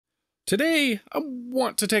Today, I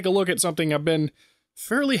want to take a look at something I've been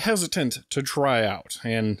fairly hesitant to try out,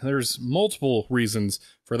 and there's multiple reasons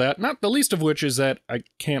for that, not the least of which is that I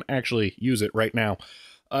can't actually use it right now.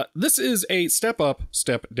 This is a step-up,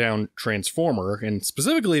 step-down transformer, and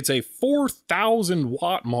specifically it's a 4,000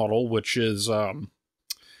 watt model, which is, I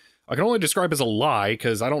can only describe as a lie,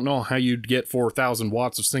 because I don't know how you'd get 4,000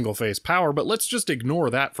 watts of single-phase power, but let's just ignore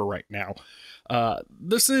that for right now.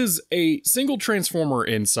 This is a single transformer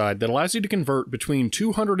inside that allows you to convert between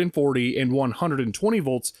 240 and 120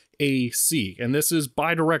 volts AC, and this is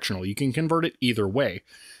bidirectional. You can convert it either way.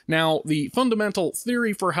 Now, the fundamental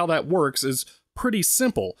theory for how that works is pretty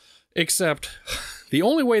simple, except the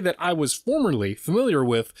only way that I was formerly familiar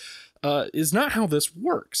with is not how this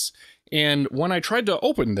works. And when I tried to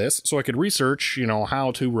open this so I could research,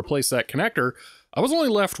 how to replace that connector, I was only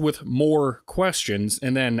left with more questions,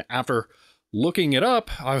 and then after looking it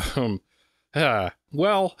up,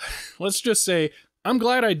 well, let's just say I'm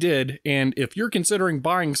glad I did, and if you're considering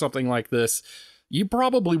buying something like this, you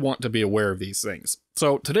probably want to be aware of these things.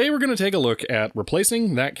 So today we're going to take a look at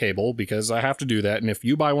replacing that cable, because I have to do that, and if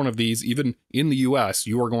you buy one of these, even in the US,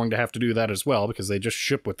 you are going to have to do that as well, because they just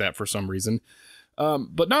ship with that for some reason.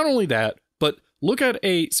 But not only that, but look at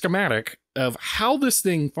a schematic of how this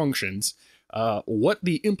thing functions, what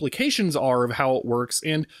the implications are of how it works,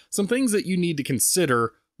 and some things that you need to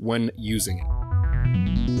consider when using it.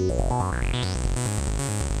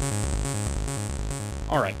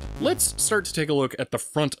 Alright, let's start to take a look at the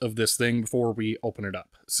front of this thing before we open it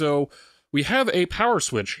up. So, we have a power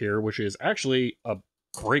switch here, which is actually a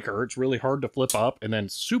breaker. It's really hard to flip up, and then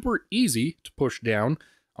super easy to push down.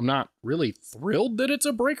 I'm not really thrilled that it's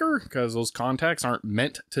a breaker, because those contacts aren't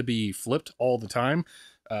meant to be flipped all the time.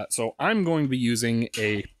 So I'm going to be using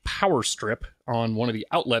a power strip on one of the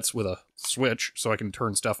outlets with a switch so I can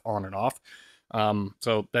turn stuff on and off.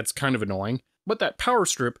 So that's kind of annoying. But that power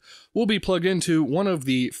strip will be plugged into one of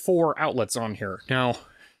the 4 outlets on here. Now,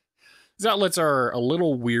 these outlets are a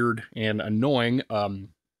little weird and annoying.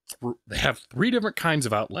 They have 3 different kinds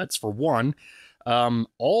of outlets. For one,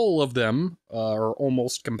 all of them are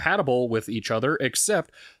almost compatible with each other,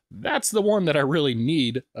 except that's the one that I really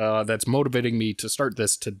need, that's motivating me to start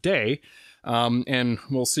this today, and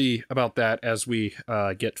we'll see about that as we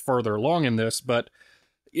get further along in this, but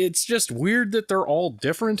it's just weird that they're all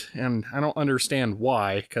different, and I don't understand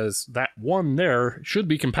why, because that one there should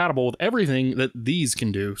be compatible with everything that these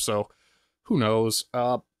can do, so who knows,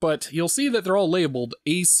 but you'll see that they're all labeled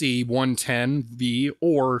AC 110V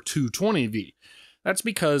or 220V. That's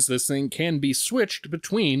because this thing can be switched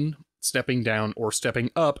between stepping down or stepping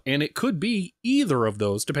up, and it could be either of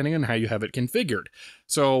those depending on how you have it configured.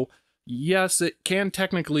 So yes, it can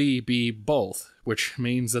technically be both, which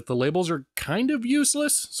means that the labels are kind of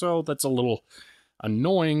useless, so that's a little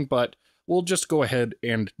annoying, but we'll just go ahead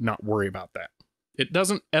and not worry about that. It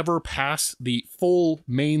doesn't ever pass the full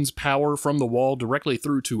mains power from the wall directly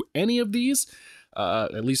through to any of these,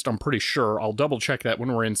 at least I'm pretty sure. I'll double check that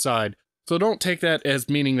when we're inside. So don't take that as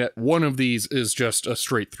meaning that one of these is just a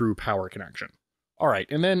straight through power connection. Alright,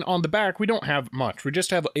 and then on the back we don't have much. We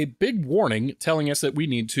just have a big warning telling us that we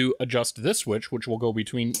need to adjust this switch, which will go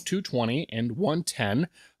between 220 and 110.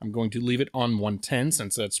 I'm going to leave it on 110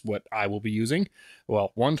 since that's what I will be using.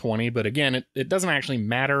 Well, 120, but again, it doesn't actually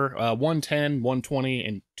matter. 110, 120,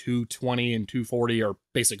 and 220 and 240 are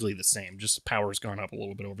basically the same, just the power's gone up a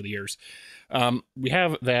little bit over the years. We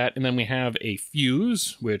have that, and then we have a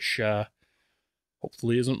fuse, which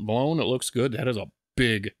hopefully isn't blown. It looks good. That is a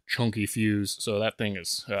big chunky fuse, so that thing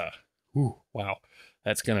is wow,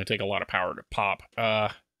 that's gonna take a lot of power to pop.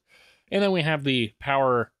 And then we have the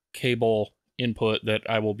power cable input that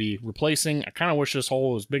I will be replacing. I kind of wish this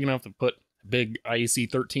hole was big enough to put a big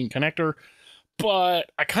IEC 13 connector,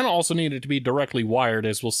 but I kind of also need it to be directly wired,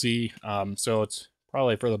 as we'll see, so it's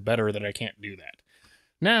probably for the better that I can't do that.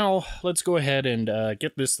 Now let's go ahead and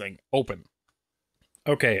get this thing open.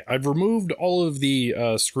 Okay, I've removed all of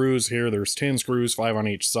the screws here. There's 10 screws, 5 on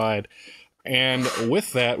each side. And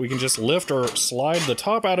with that, we can just lift or slide the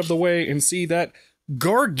top out of the way and see that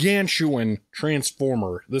gargantuan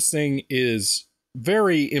transformer. This thing is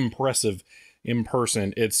very impressive in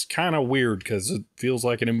person. It's kind of weird because it feels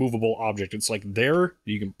like an immovable object. It's like there,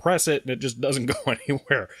 you can press it, and it just doesn't go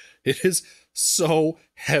anywhere. It is so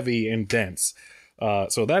heavy and dense.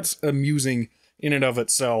 So that's amusing in and of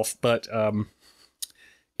itself, but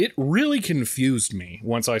it really confused me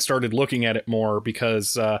once I started looking at it more,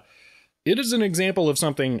 because it is an example of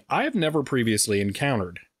something I have never previously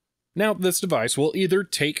encountered. Now, this device will either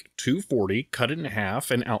take 240, cut it in half,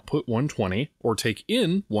 and output 120, or take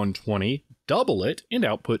in 120, double it and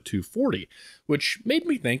output 240, which made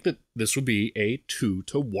me think that this would be a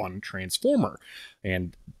 2-to-1 transformer.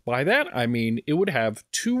 And by that, I mean it would have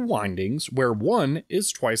two windings where one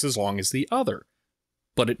is twice as long as the other.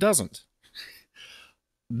 But it doesn't.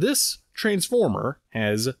 This transformer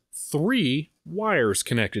has 3 wires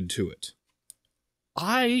connected to it.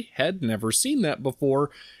 I had never seen that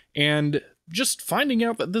before, and just finding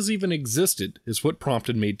out that this even existed is what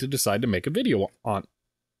prompted me to decide to make a video on.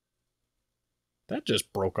 That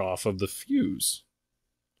just broke off of the fuse.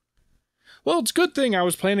 Well, it's a good thing I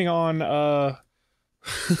was planning on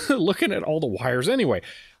looking at all the wires anyway.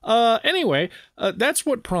 That's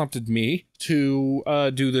what prompted me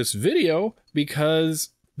to do this video, because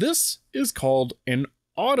this is called an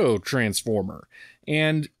auto transformer,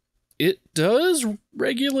 and it does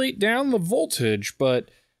regulate down the voltage, but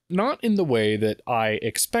not in the way that I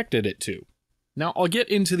expected it to. Now, I'll get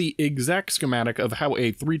into the exact schematic of how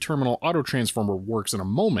a 3-terminal auto transformer works in a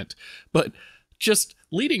moment, but just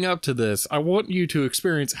leading up to this, I want you to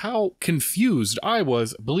experience how confused I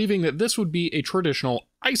was believing that this would be a traditional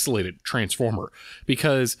isolated transformer,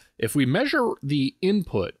 because if we measure the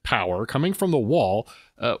input power coming from the wall,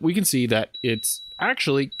 we can see that it's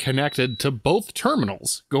actually connected to both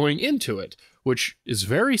terminals going into it, which is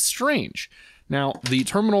very strange. Now, the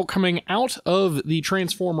terminal coming out of the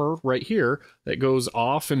transformer right here that goes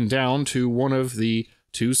off and down to one of the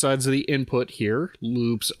 2 sides of the input here,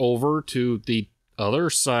 loops over to the other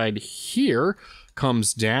side here,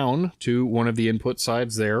 comes down to one of the input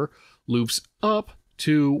sides there, loops up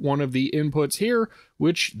to one of the inputs here,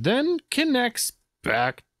 which then connects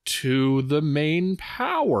back to the main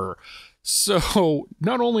power. So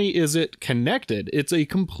not only is it connected, it's a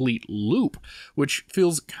complete loop, which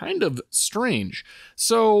feels kind of strange.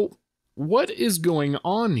 So what is going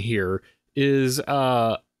on here is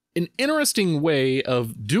an interesting way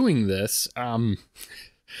of doing this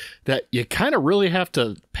that you kind of really have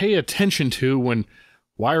to pay attention to when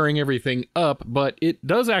wiring everything up, but it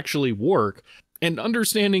does actually work. And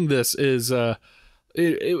understanding this is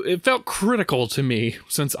it felt critical to me,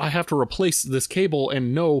 since I have to replace this cable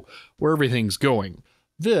and know where everything's going.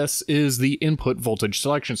 This is the input voltage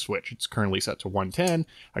selection switch. It's currently set to 110.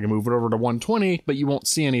 I can move it over to 120, but you won't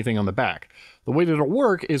see anything on the back. The way that it'll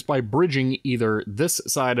work is by bridging either this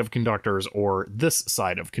side of conductors or this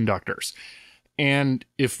side of conductors. And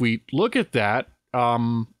if we look at that,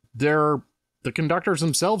 the conductors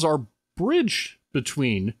themselves are bridged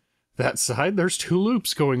between that side. There's 2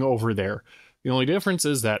 loops going over there. The only difference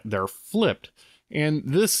is that they're flipped. And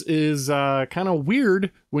this is kind of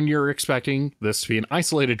weird when you're expecting this to be an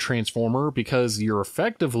isolated transformer, because you're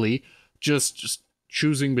effectively just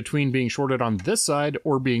choosing between being shorted on this side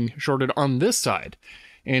or being shorted on this side.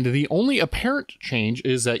 And the only apparent change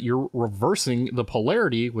is that you're reversing the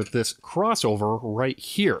polarity with this crossover right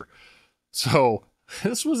here. So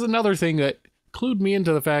this was another thing that clued me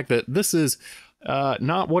into the fact that this is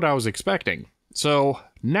not what I was expecting. So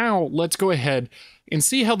now let's go ahead and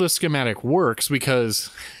see how this schematic works, because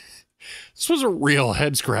this was a real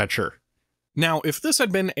head scratcher. Now, if this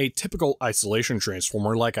had been a typical isolation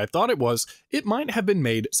transformer like I thought it was, it might have been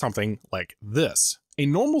made something like this. A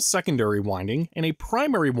normal secondary winding and a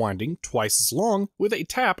primary winding twice as long with a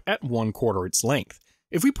tap at 1/4 its length.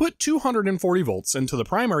 If we put 240 volts into the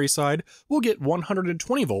primary side, we'll get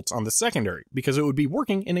 120 volts on the secondary, because it would be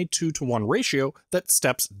working in a 2-to-1 ratio that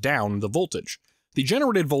steps down the voltage. The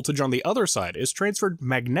generated voltage on the other side is transferred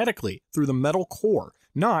magnetically through the metal core,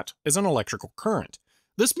 not as an electrical current.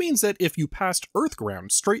 This means that if you passed earth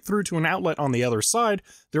ground straight through to an outlet on the other side,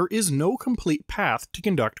 there is no complete path to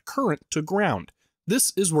conduct current to ground.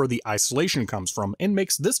 This is where the isolation comes from and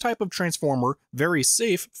makes this type of transformer very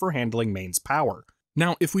safe for handling mains power.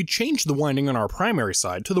 Now, if we change the winding on our primary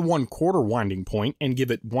side to the 1/4 winding point and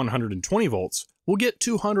give it 120 volts, we'll get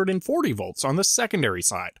 240 volts on the secondary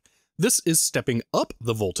side. This is stepping up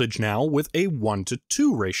the voltage now with a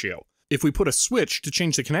 1-to-2 ratio. If we put a switch to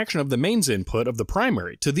change the connection of the mains input of the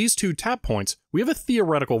primary to these 2 tap points, we have a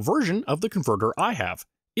theoretical version of the converter I have,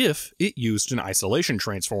 if it used an isolation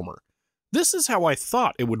transformer. This is how I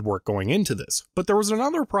thought it would work going into this, but there was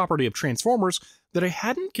another property of transformers that I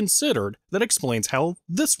hadn't considered that explains how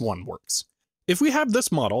this one works. If we have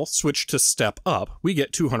this model switched to step up, we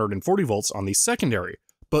get 240 volts on the secondary,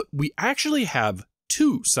 but we actually have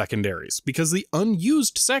 2 secondaries, because the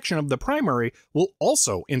unused section of the primary will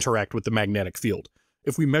also interact with the magnetic field.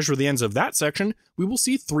 If we measure the ends of that section, we will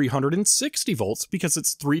see 360 volts, because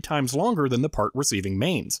it's 3 times longer than the part receiving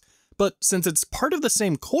mains. But since it's part of the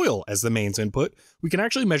same coil as the mains input, we can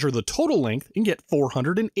actually measure the total length and get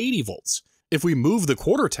 480 volts. If we move the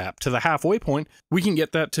quarter tap to the halfway point, we can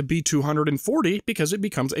get that to be 240 because it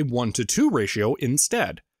becomes a 1:2 ratio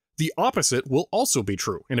instead. The opposite will also be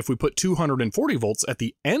true, and if we put 240 volts at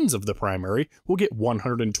the ends of the primary, we'll get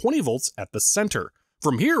 120 volts at the center.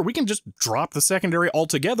 From here, we can just drop the secondary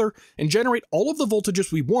altogether and generate all of the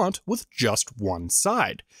voltages we want with just one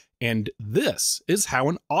side. And this is how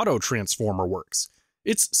an auto transformer works.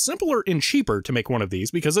 It's simpler and cheaper to make one of these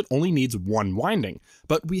because it only needs one winding,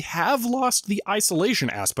 but we have lost the isolation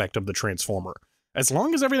aspect of the transformer. As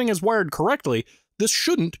long as everything is wired correctly, this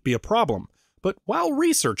shouldn't be a problem. But while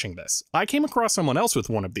researching this, I came across someone else with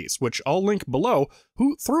one of these, which I'll link below,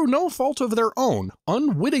 who, through no fault of their own,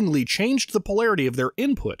 unwittingly changed the polarity of their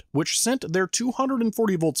input, which sent their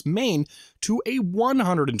 240 volts main to a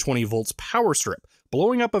 120 volts power strip,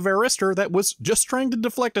 blowing up a varistor that was just trying to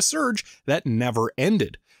deflect a surge that never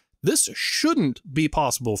ended. This shouldn't be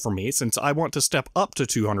possible for me since I want to step up to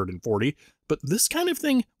 240, but this kind of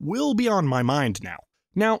thing will be on my mind now.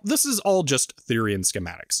 Now, this is all just theory and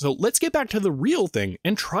schematics, so let's get back to the real thing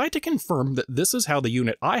and try to confirm that this is how the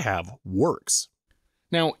unit I have works.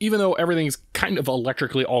 Now, even though everything's kind of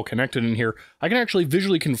electrically all connected in here, I can actually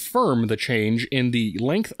visually confirm the change in the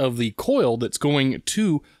length of the coil that's going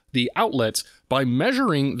to the outlets by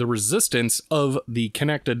measuring the resistance of the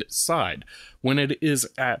connected side. When it is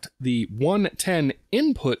at the 110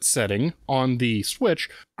 input setting on the switch,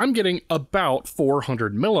 I'm getting about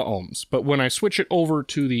 400 milliohms, but when I switch it over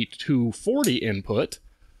to the 240 input,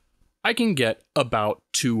 I can get about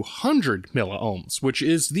 200 milliohms, which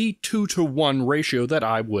is the 2-to-1 ratio that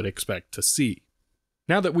I would expect to see.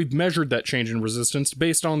 Now that we've measured that change in resistance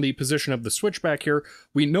based on the position of the switch back here,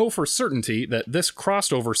 we know for certainty that this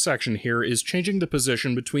crossover section here is changing the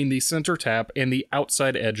position between the center tap and the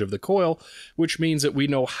outside edge of the coil, which means that we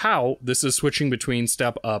know how this is switching between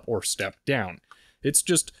step up or step down. It's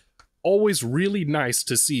just always really nice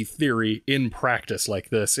to see theory in practice like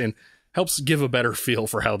this, and helps give a better feel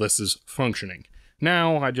for how this is functioning.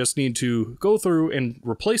 Now I just need to go through and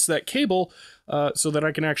replace that cable so that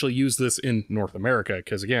I can actually use this in North America,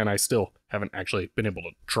 because again, I still haven't actually been able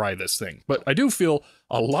to try this thing. But I do feel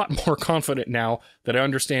a lot more confident now that I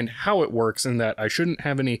understand how it works and that I shouldn't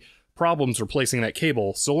have any problems replacing that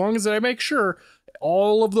cable, so long as I make sure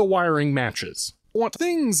all of the wiring matches.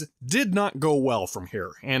 Things did not go well from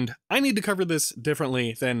here, and I need to cover this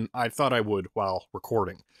differently than I thought I would while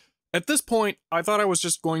recording. At this point, I thought I was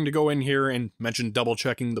just going to go in here and mention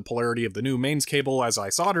double-checking the polarity of the new mains cable as I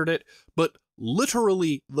soldered it, but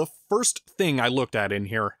literally the first thing I looked at in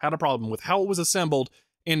here had a problem with how it was assembled,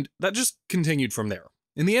 and that just continued from there.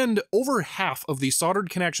 In the end, over half of the soldered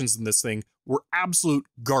connections in this thing were absolute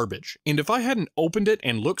garbage, and if I hadn't opened it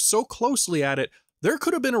and looked so closely at it, there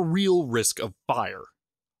could have been a real risk of fire.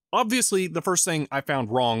 Obviously, the first thing I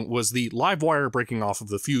found wrong was the live wire breaking off of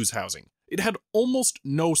the fuse housing. It had almost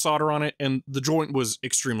no solder on it, and the joint was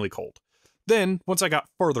extremely cold. Then, once I got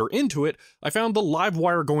further into it, I found the live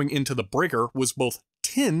wire going into the breaker was both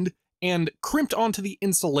tinned and crimped onto the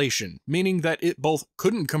insulation, meaning that it both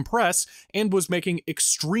couldn't compress and was making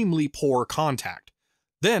extremely poor contact.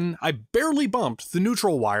 Then, I barely bumped the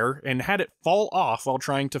neutral wire and had it fall off while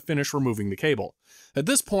trying to finish removing the cable. At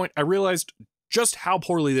this point, I realized just how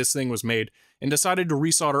poorly this thing was made and decided to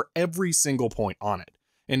resolder every single point on it.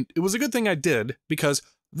 And it was a good thing I did, because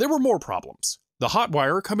there were more problems. The hot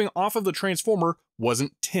wire coming off of the transformer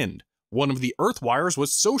wasn't tinned. One of the earth wires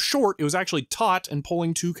was so short it was actually taut and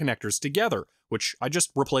pulling two connectors together, which I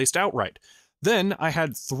just replaced outright. Then I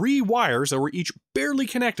had 3 wires that were each barely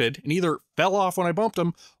connected and either fell off when I bumped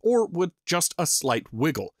them or with just a slight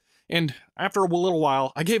wiggle. And after a little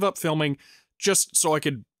while, I gave up filming just so I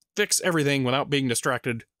could fix everything without being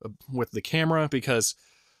distracted with the camera, because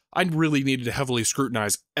I really needed to heavily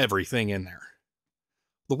scrutinize everything in there.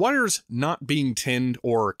 The wires not being tinned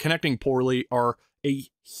or connecting poorly are a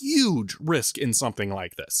huge risk in something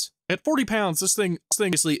like this. At 40 pounds, this thing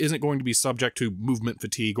obviously isn't going to be subject to movement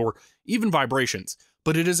fatigue or even vibrations,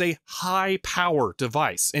 but it is a high-power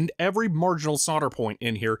device, and every marginal solder point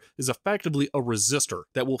in here is effectively a resistor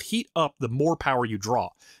that will heat up the more power you draw.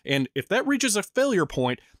 And if that reaches a failure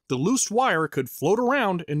point, the loose wire could float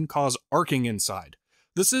around and cause arcing inside.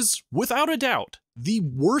 This is, without a doubt, the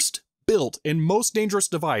worst built and most dangerous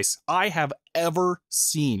device I have ever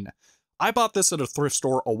seen. I bought this at a thrift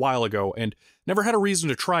store a while ago and never had a reason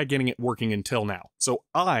to try getting it working until now, so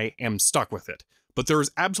I am stuck with it. But there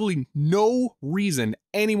is absolutely no reason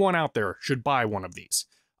anyone out there should buy one of these.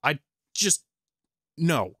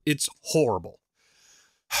 No, it's horrible.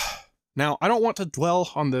 Now, I don't want to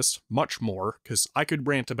dwell on this much more, because I could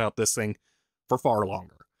rant about this thing for far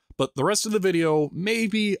longer. but the rest of the video may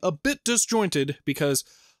be a bit disjointed because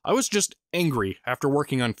I was just angry after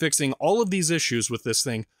working on fixing all of these issues with this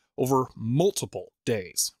thing over multiple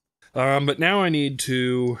days. But now I need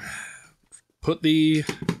to put the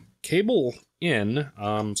cable in.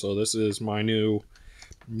 So this is my new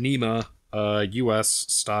NEMA US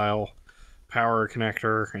style power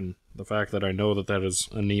connector, and the fact that I know that that is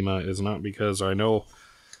a NEMA is not because I know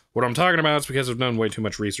what I'm talking about. It's because I've done way too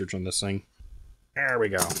much research on this thing. There we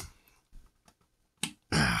go.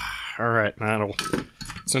 Alright, that'll...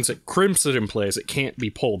 Since it crimps it in place, it can't be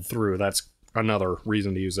pulled through. That's another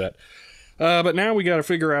reason to use that. But now we gotta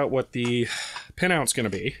figure out what the pinout's gonna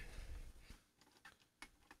be.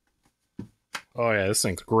 Oh yeah, this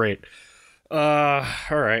thing's great.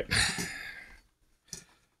 Alright.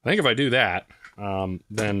 I think if I do that,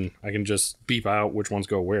 then I can just beep out which ones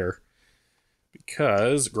go where.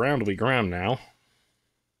 Because ground will be ground now.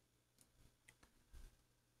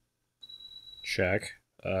 Check.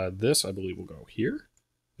 This, I believe, will go here.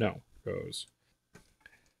 No, goes...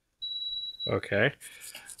 Okay.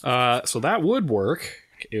 So that would work.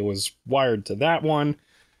 It was wired to that one,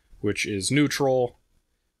 which is neutral.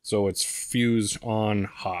 So it's fused on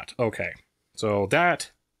hot. Okay. So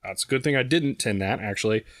that's a good thing I didn't tin that,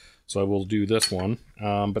 actually. So I will do this one.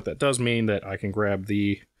 But that does mean that I can grab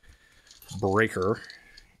the breaker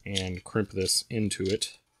and crimp this into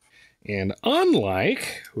it. And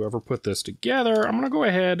unlike whoever put this together, I'm going to go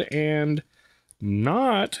ahead and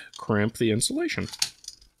not crimp the insulation.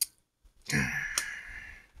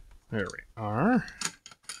 There we are.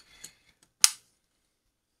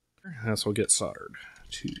 This will get soldered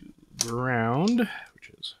to ground, which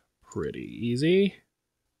is pretty easy.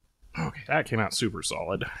 Okay, that came out super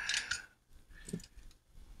solid. Go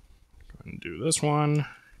ahead and do this one.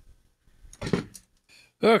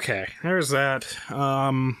 Okay, there's that.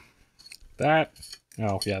 Oh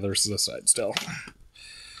yeah, there's this side still.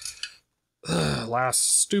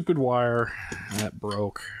 Last stupid wire that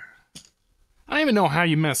broke. I don't even know how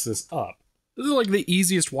you mess this up. This is like the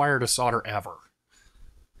easiest wire to solder ever.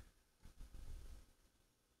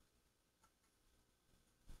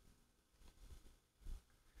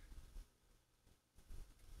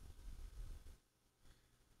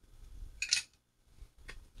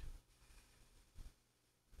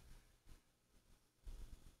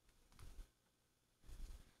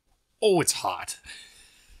 Oh, it's hot.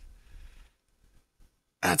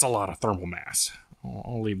 That's a lot of thermal mass.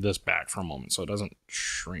 I'll leave this back for a moment so it doesn't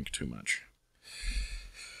shrink too much.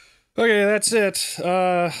 Okay, that's it.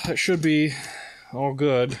 That should be all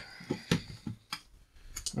good.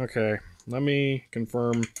 Okay, let me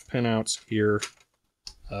confirm pinouts here.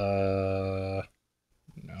 No.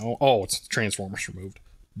 Oh, it's the transformers removed.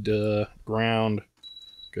 Duh. Ground.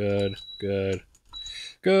 Good. Good.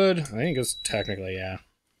 Good. I think it's technically, yeah.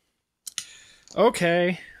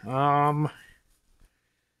 Okay. I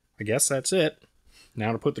guess that's it.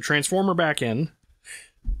 Now to put the transformer back in.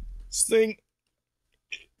 This thing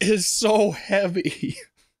is so heavy.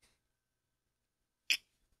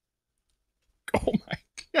 Oh my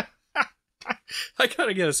god. I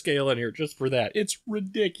gotta get a scale in here just for that. It's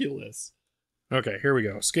ridiculous. Okay, here we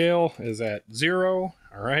go. Scale is at 0.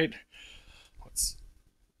 Alright. Let's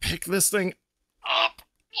pick this thing up.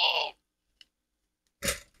 Oh.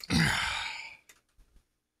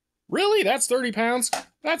 Really? That's 30 pounds?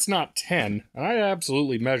 That's not 10. I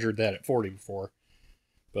absolutely measured that at 40 before.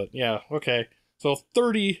 But yeah, okay. So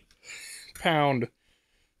 30-pound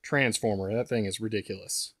transformer. That thing is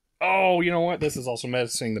ridiculous. Oh, you know what? This is also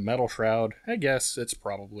missing the metal shroud. I guess it's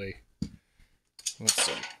probably... Let's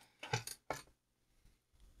see.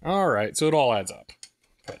 Alright, so it all adds up.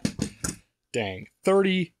 But, dang.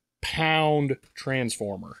 30-pound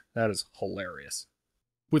transformer. That is hilarious.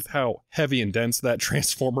 With how heavy and dense that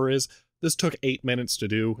transformer is, this took 8 minutes to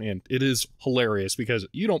do, and it is hilarious because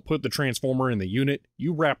you don't put the transformer in the unit,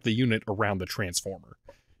 you wrap the unit around the transformer.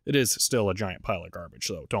 It is still a giant pile of garbage,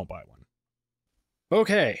 so don't buy one.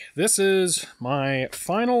 Okay, this is my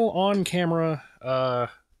final on-camera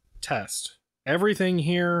test. Everything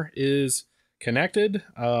here is connected.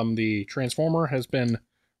 The transformer has been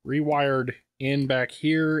rewired in back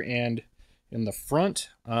here and in the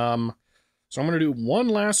front. So I'm going to do one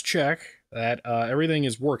last check that everything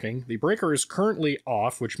is working. The breaker is currently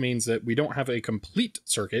off, which means that we don't have a complete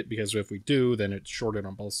circuit, because if we do, then it's shorted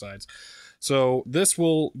on both sides. So this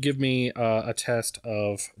will give me a test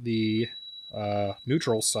of the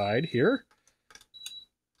neutral side here.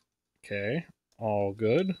 Okay, all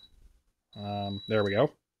good. There we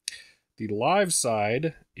go. The live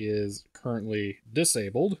side is currently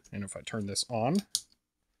disabled, and if I turn this on,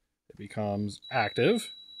 it becomes active.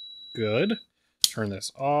 Good. turn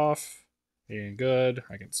this off. And good.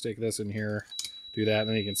 I can stick this in here, do that, and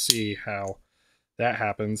then you can see how that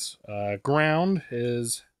happens. Ground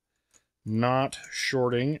is not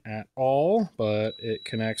shorting at all, but it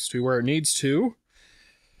connects to where it needs to.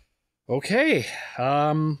 Okay,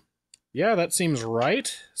 yeah, that seems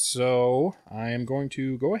right. So I am going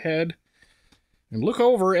to go ahead and look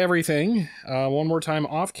over everything one more time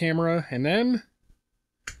off camera, and then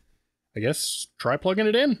I guess try plugging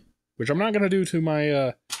it in, which I'm not going to do to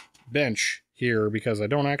my bench here because I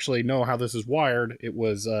don't actually know how this is wired. It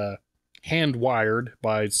was hand wired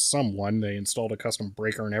by someone. They installed a custom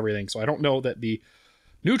breaker and everything, so I don't know that the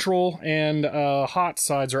neutral and hot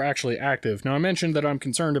sides are actually active. Now, I mentioned that I'm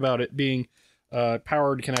concerned about it being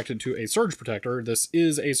powered connected to a surge protector. This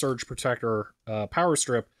is a surge protector power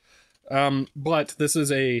strip, but this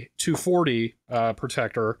is a 240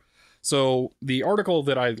 protector. So the article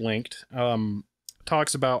that I linked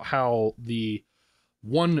talks about how the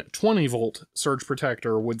 120 volt surge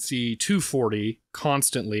protector would see 240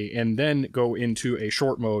 constantly and then go into a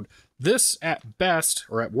short mode. This at best,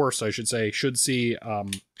 or at worst I should say, should see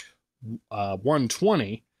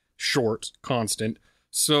 120 short constant.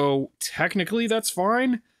 So technically that's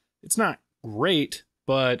fine. It's not great,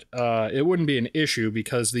 but it wouldn't be an issue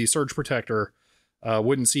because the surge protector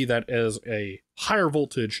wouldn't see that as a higher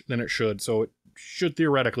voltage than it should. So it should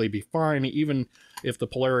theoretically be fine. Even if the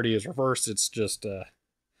polarity is reversed, it's just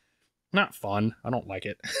not fun. I don't like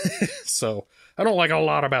it. So I don't like a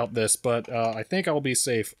lot about this, but I think I'll be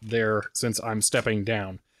safe there since I'm stepping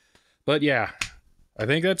down. But yeah, I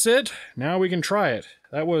think that's it. Now we can try it.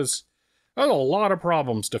 That was a lot of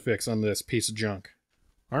problems to fix on this piece of junk.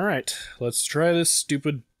 All right, let's try this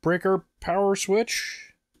stupid breaker power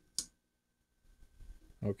switch.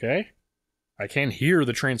 Okay. I can hear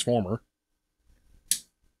the transformer.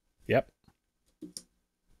 Yep.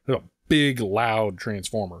 A big, loud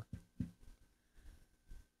transformer.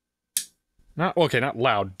 Not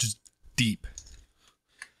loud, just deep.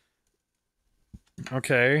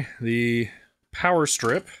 Okay, the power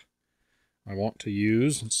strip I want to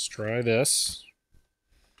use. Let's try this.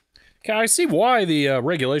 Okay, I see why the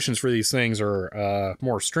regulations for these things are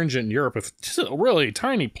more stringent in Europe. If it's a really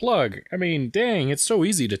tiny plug, I mean, dang, it's so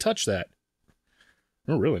easy to touch that.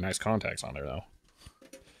 Oh, really nice contacts on there, though.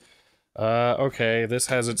 Okay, this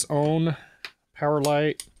has its own power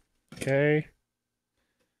light. Okay.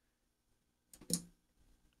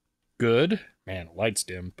 Good. Man, light's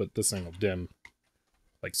dim, but this thing will dim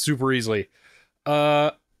like super easily.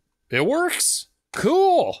 It works.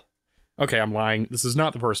 Cool. Okay, I'm lying. This is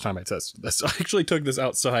not the first time I tested this. I actually took this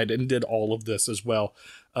outside and did all of this as well,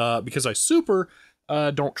 because I super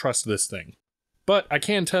don't trust this thing. But I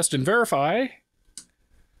can test and verify.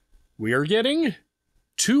 We are getting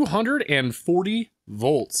 240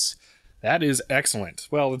 volts. That is excellent.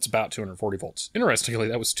 Well, it's about 240 volts. Interestingly,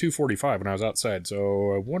 that was 245 when I was outside,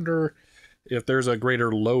 so I wonder if there's a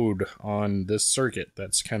greater load on this circuit.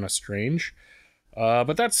 That's kind of strange.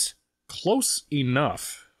 But that's close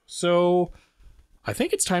enough. So I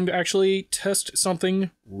think it's time to actually test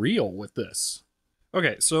something real with this.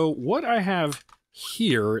 Okay, so what I have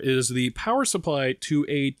here is the power supply to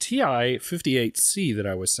a TI 58C that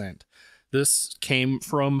I was sent. This came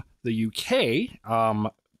from the UK,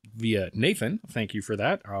 via Nathan. Thank you for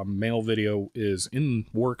that. Mail video is in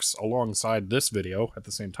works alongside this video at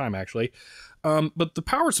the same time, actually. But the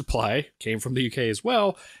power supply came from the UK as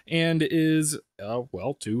well, and is,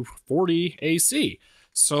 well, 240 AC.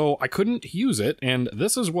 So I couldn't use it, and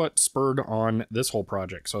this is what spurred on this whole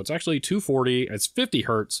project. So it's actually 240, it's 50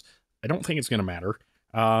 hertz. I don't think it's going to matter.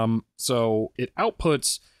 So it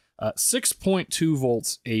outputs 6.2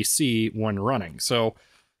 volts AC when running. So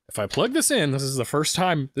if I plug this in, this is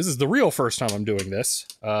the real first time I'm doing this.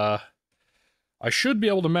 I should be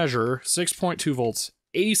able to measure 6.2 volts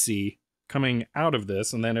AC coming out of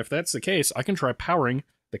this, and then if that's the case, I can try powering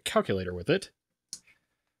the calculator with it.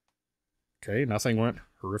 Okay, nothing went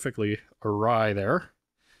horrifically awry there.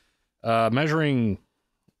 Measuring,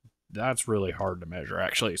 that's really hard to measure,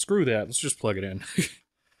 actually. Screw that, let's just plug it in.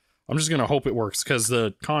 I'm just gonna hope it works, because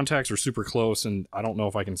the contacts are super close, and I don't know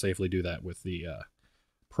if I can safely do that with the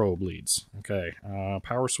probe leads. Okay,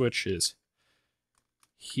 power switch is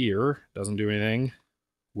here, doesn't do anything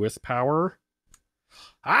with power.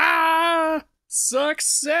 Ah!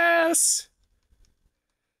 Success!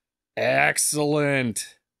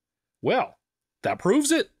 Excellent. Well, that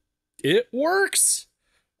proves it. It works.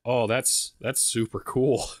 Oh, that's super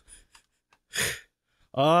cool.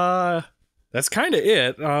 That's kind of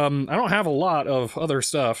it. I don't have a lot of other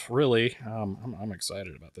stuff, really. I'm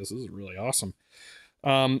excited about this. This is really awesome.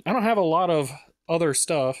 I don't have a lot of other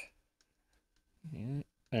stuff. Yeah,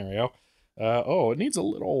 there we go. Oh, it needs a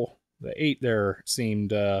little, the 8 there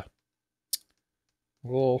seemed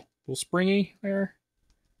little springy there.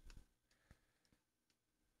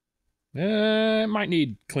 It might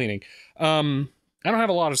need cleaning. I don't have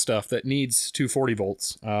a lot of stuff that needs 240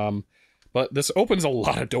 volts. But this opens a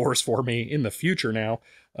lot of doors for me in the future now.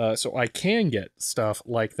 So I can get stuff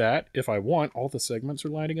like that if I want. All the segments are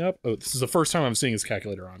lighting up. Oh, this is the first time I'm seeing this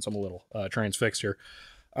calculator on, so I'm a little transfixed here.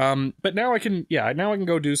 But now I can, now I can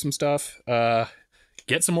go do some stuff,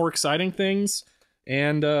 get some more exciting things,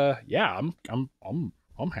 and yeah,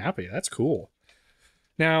 I'm happy. That's cool.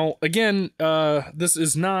 Now, again, this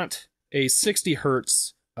is not a 60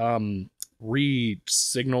 hertz read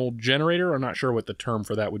signal generator. I'm not sure what the term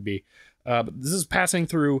for that would be. But this is passing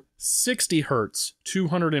through 60 hertz,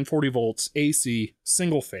 240 volts AC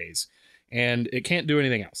single phase, and it can't do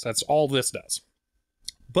anything else. That's all this does.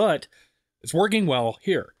 But it's working well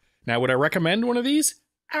here. Now, would I recommend one of these?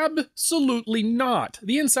 Absolutely not.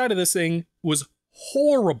 The inside of this thing was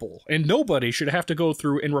horrible, and nobody should have to go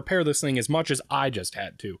through and repair this thing as much as I just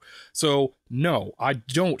had to. So no, I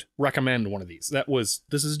don't recommend one of these.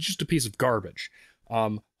 This is just a piece of garbage.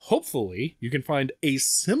 Hopefully you can find a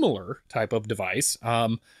similar type of device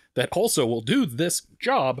that also will do this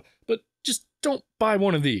job, but just don't buy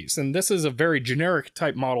one of these. And this is a very generic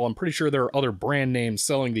type model. I'm pretty sure there are other brand names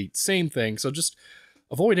selling the same thing, so just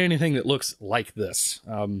avoid anything that looks like this.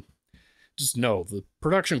 Just know the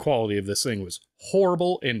production quality of this thing was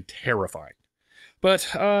horrible and terrifying. But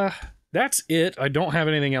that's it. I don't have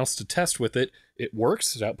anything else to test with it. It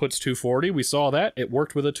works. It outputs 240. We saw that. It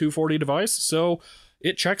worked with a 240 device, so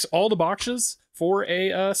it checks all the boxes for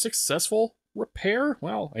a successful repair.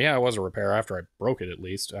 Well, yeah, it was a repair after I broke it at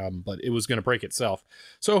least, but it was going to break itself.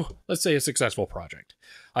 So let's say a successful project.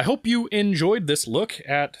 I hope you enjoyed this look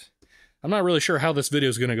at... I'm not really sure how this video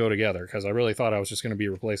is going to go together, because I really thought I was just going to be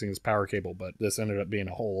replacing this power cable, but this ended up being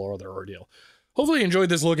a whole other ordeal. Hopefully you enjoyed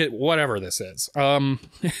this look at whatever this is.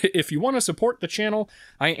 If you want to support the channel,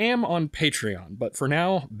 I am on Patreon, but for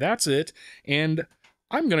now, that's it, and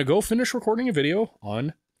I'm going to go finish recording a video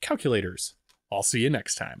on calculators. I'll see you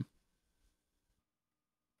next time.